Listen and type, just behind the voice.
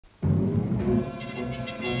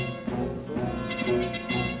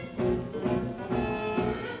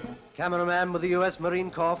cameraman with the U.S. Marine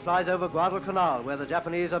Corps flies over Guadalcanal, where the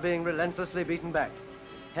Japanese are being relentlessly beaten back.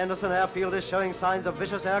 Henderson Airfield is showing signs of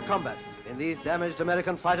vicious air combat in these damaged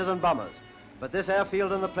American fighters and bombers. But this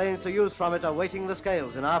airfield and the planes to use from it are weighting the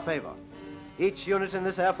scales in our favor. Each unit in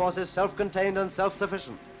this Air Force is self-contained and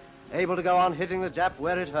self-sufficient, able to go on hitting the Jap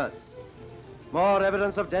where it hurts. More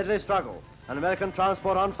evidence of deadly struggle, an American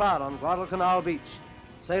transport on fire on Guadalcanal beach.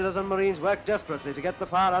 Sailors and Marines work desperately to get the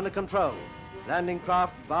fire under control. Landing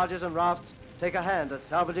craft, barges and rafts take a hand at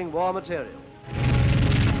salvaging war material.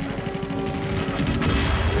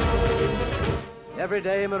 Every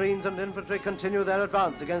day, Marines and infantry continue their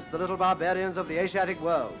advance against the little barbarians of the Asiatic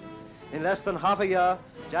world. In less than half a year,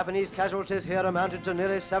 Japanese casualties here amounted to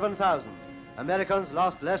nearly 7,000. Americans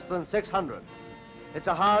lost less than 600. It's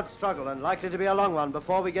a hard struggle and likely to be a long one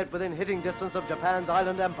before we get within hitting distance of Japan's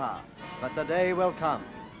island empire. But the day will come.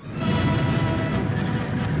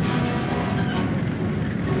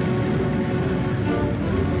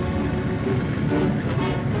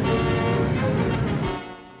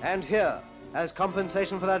 And here, as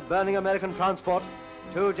compensation for that burning American transport,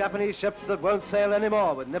 2 Japanese ships that won't sail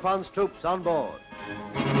anymore with Nippon's troops on board.